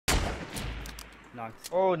Knocked.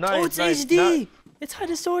 Oh, nice. Oh, it's nice. HD. It's high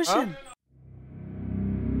distortion. Huh?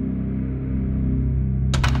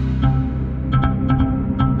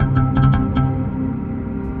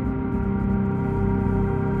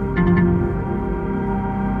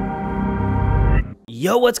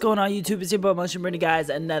 Yo, what's going on YouTube? It's your boy Motion bringing guys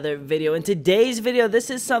another video. In today's video, this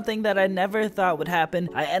is something that I never thought would happen.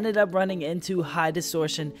 I ended up running into high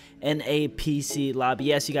distortion in a PC lobby.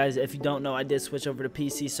 Yes, you guys, if you don't know, I did switch over to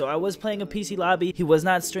PC. So I was playing a PC lobby. He was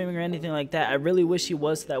not streaming or anything like that. I really wish he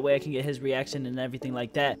was, so that way I can get his reaction and everything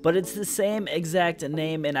like that. But it's the same exact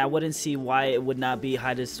name, and I wouldn't see why it would not be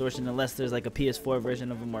high distortion unless there's like a PS4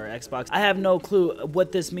 version of him or Xbox. I have no clue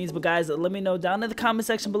what this means, but guys, let me know down in the comment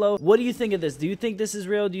section below. What do you think of this? Do you think this is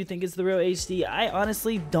real? Do you think it's the real HD? I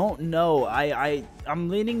honestly don't know. I'm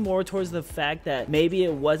leaning more towards the fact that maybe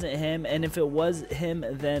it wasn't him, and if it was him,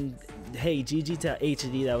 then hey, GG to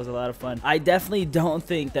HD. That was a lot of fun. I definitely don't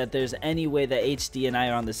think that there's any way that HD and I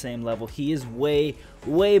are on the same level. He is way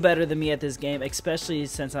better than me at this game, especially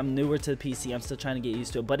since I'm newer to the PC. I'm still trying to get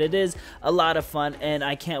used to it, but it is a lot of fun, and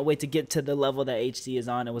I can't wait to get to the level that HD is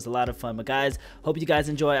on. It was a lot of fun. But guys, hope you guys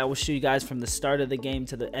enjoy. I will show you guys from the start of the game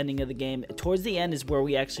to the ending of the game. Towards the end is where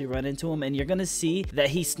we actually run into him, and you're gonna see that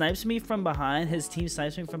he snipes me from behind. His team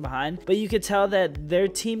snipes me from behind, but you could tell that their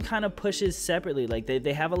team kind of pushes separately. Like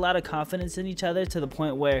they have a lot of confidence in each other, to the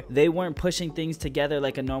point where they weren't pushing things together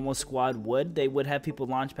like a normal squad would. They would have people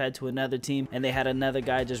launch pad to another team, and they had another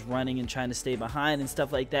guy just running and trying to stay behind and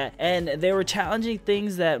stuff like that, and they were challenging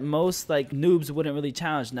things that most like noobs wouldn't really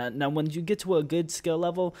challenge. Now when you get to a good skill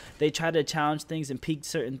level, they try to challenge things and peek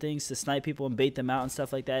certain things to snipe people and bait them out and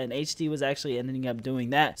stuff like that, and HD was actually ending up doing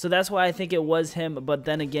that. So that's why I think it was him, but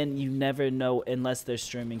then again, you never know unless they're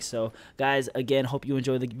streaming. So guys, again, hope you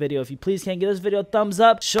enjoy the video. If you please can, give this video a thumbs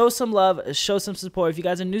up, show some love, show some support. If you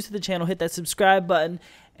guys are new to the channel, hit that subscribe button,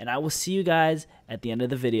 and I will see you guys at the end of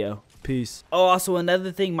the video. Peace. Oh, also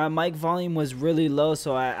another thing, my mic volume was really low,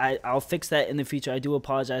 so I'll fix that in the future. I do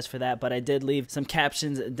apologize for that, but I did leave some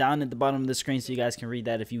captions down at the bottom of the screen so you guys can read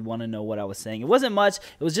that if you want to know what I was saying. It wasn't much.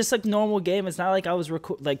 It was just like normal game. It's not like I was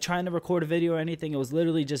like trying to record a video or anything. It was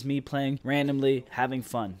literally just me playing randomly, having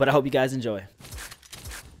fun. But I hope you guys enjoy.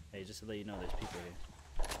 Hey, just to let you know, there's people here.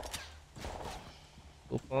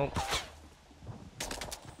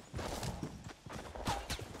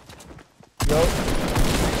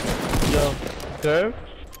 Yo, curve?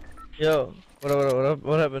 Yo,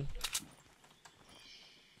 what happened?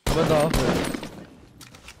 I'm in the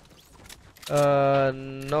office.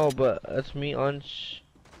 No, but it's me, Unch,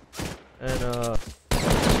 and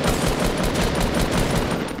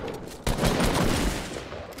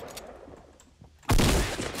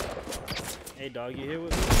Hey dog, you here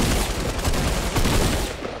with me?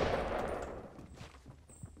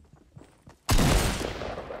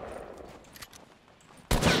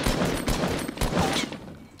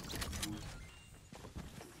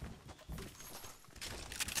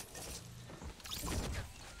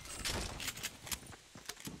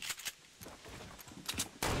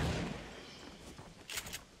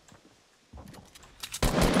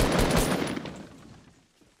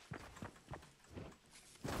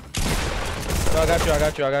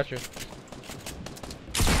 I got you.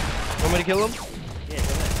 Want me to kill him? Yeah,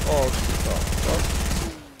 go ahead. Oh,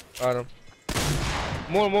 got him.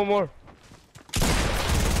 More.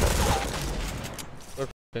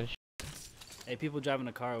 Hey, people driving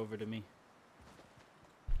a car over to me.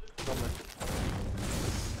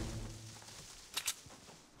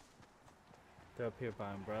 They're up here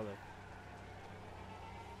by umbrella.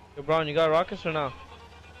 Yo, Brown, you got rockets or no?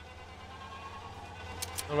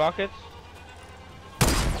 No rockets?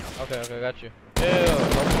 Okay, got you. Yeah,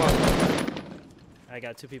 come on. I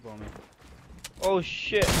got two people on me. Oh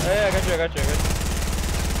shit! Hey, I got you.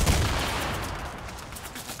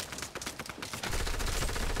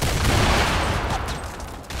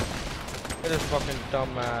 Look at this fucking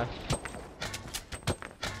dumbass.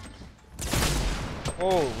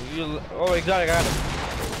 Oh, Exotic, I got him.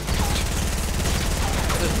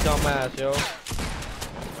 Look at this dumbass, yo.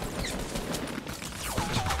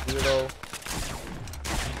 Weirdo.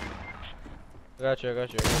 I got you.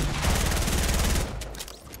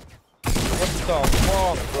 What the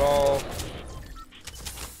fuck, bro?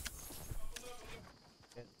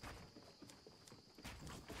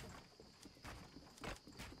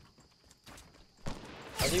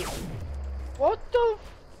 What the?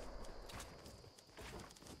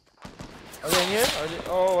 Are they in here?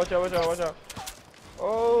 Oh, watch out.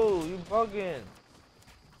 Oh, you bugging.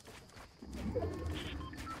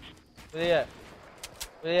 Where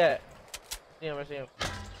they at? I see him.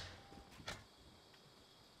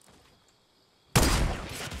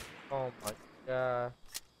 Oh my Yeah.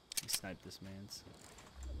 You sniped this man's.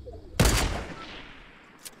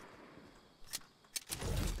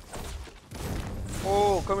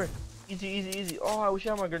 Oh, come here. Easy, easy, easy. Oh, I wish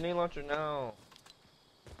I had my grenade launcher now.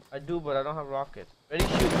 I do, but I don't have rockets. Ready,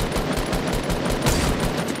 shoot.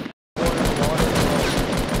 Water.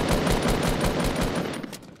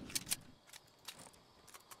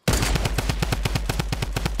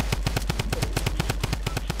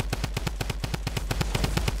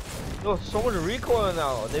 No, so much recoil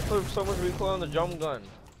now. They put so much recoil on the jump gun.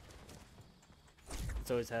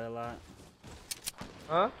 It's always had a lot.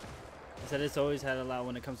 Huh? I said it's always had a lot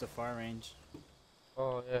when it comes to far range.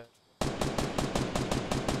 Oh, yeah.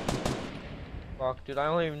 Fuck, dude, I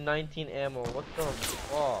only have 19 ammo. What the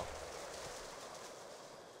fuck?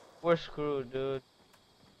 We're screwed, dude.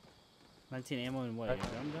 19 ammo and what? Your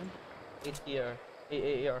drum gun? ATR.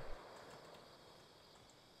 AAR.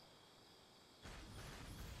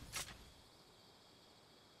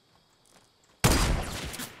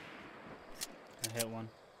 I hit one.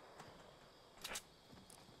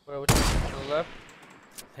 Where, which one? On the left?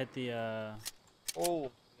 Hit the,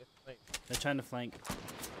 Oh, yes, mate. they're trying to flank.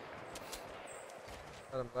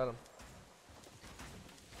 Let him.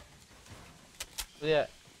 Yeah.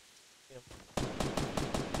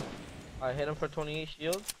 I hit him for 28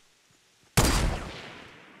 shield.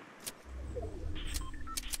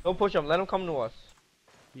 Don't push him, let him come to us.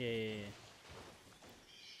 Yeah.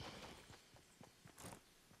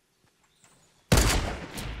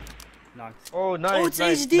 Knocked. Oh, nice. Oh, it's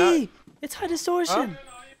nice. HD! It's high distortion!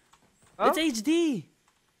 Huh? It's HD!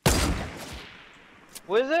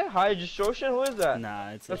 What is it? High distortion? Who is that? Nah,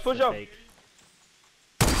 it's Let's it's push a up. fake.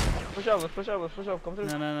 Let's push up. Come through.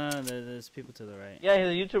 No. There's people to the right. Yeah, he's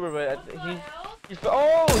a YouTuber, but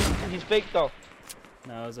he's fake though.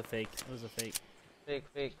 No, it was a fake.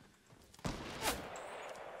 Fake.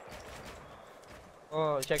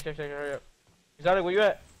 Oh, check, hurry up. Exotic, where you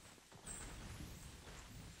at?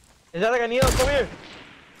 Exotic, I need help, come here.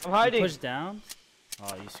 I'm hiding. Push down?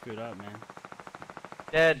 Oh, you screwed up, man.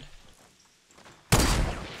 Dead.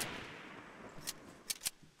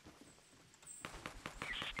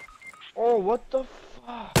 Oh, what the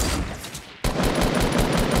fuck?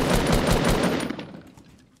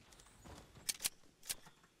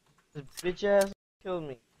 This bitch ass killed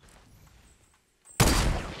me.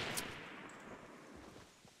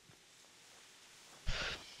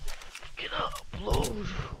 Get up, upload.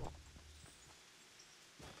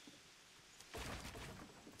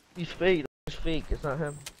 He's fake. He's fake. It's not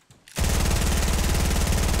him.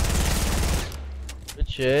 Good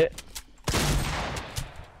shit.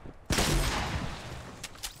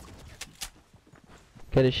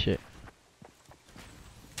 Get his shit.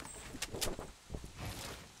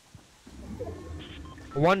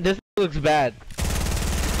 One, this looks bad.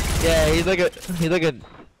 Yeah, he's like a fucking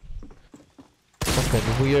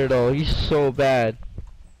weirdo. He's so bad.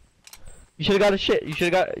 You should've got a shit. You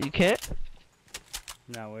can't?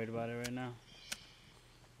 Not worried about it right now.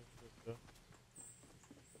 Right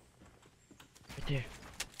there.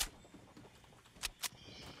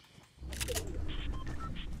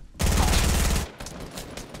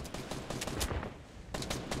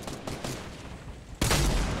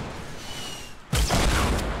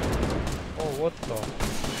 What the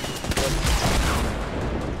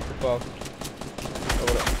fuck?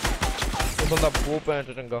 Open that bullpen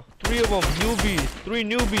to go. 3 of them, newbies. 3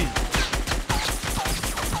 newbies.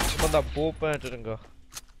 Open that bullpen to go.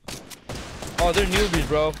 Oh, they're newbies,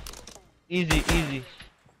 bro. Easy.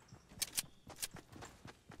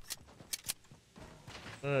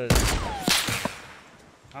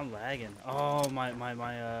 I'm lagging. Oh, my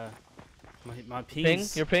ping. Ping?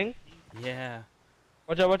 Your ping? Yeah.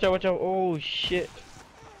 Watch out. Oh, shit.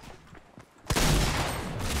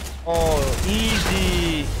 Oh,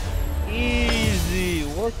 easy.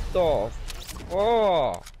 What the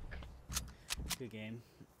fuck? Good game.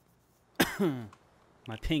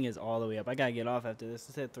 My ping is all the way up. I gotta get off after this.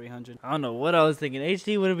 It's at 300. I don't know what I was thinking.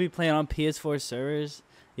 HD wouldn't be playing on PS4 servers.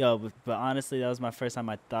 Yo, but honestly, that was my first time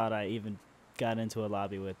I thought I even got into a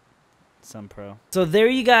lobby with some pro. So there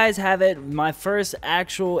you guys have it, my first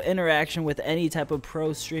actual interaction with any type of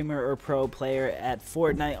pro streamer or pro player at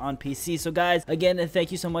Fortnite on PC. So guys, again,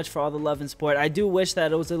 thank you so much for all the love and support. I do wish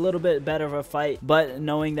that it was a little bit better of a fight, but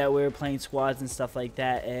knowing that we were playing squads and stuff like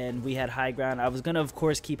that and we had high ground, I was gonna of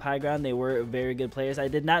course keep high ground. They were very good players. I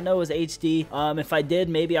did not know it was HD. If I did,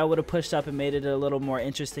 maybe I would have pushed up and made it a little more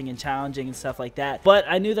interesting and challenging and stuff like that, but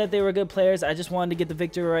I knew that they were good players. I just wanted to get the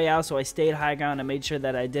victory royale, so I stayed high ground and made sure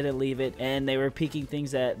that I didn't leave it. it, and they were peeking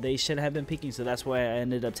things that they shouldn't have been peeking, so that's why I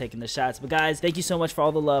ended up taking the shots. But guys, thank you so much for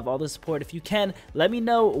all the love, all the support. If you can, let me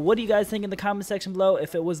know, what do you guys think in the comment section below,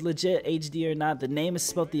 if it was legit HD or not. The name is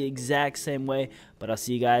spelled the exact same way, but I'll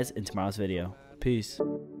see you guys in tomorrow's video. Peace.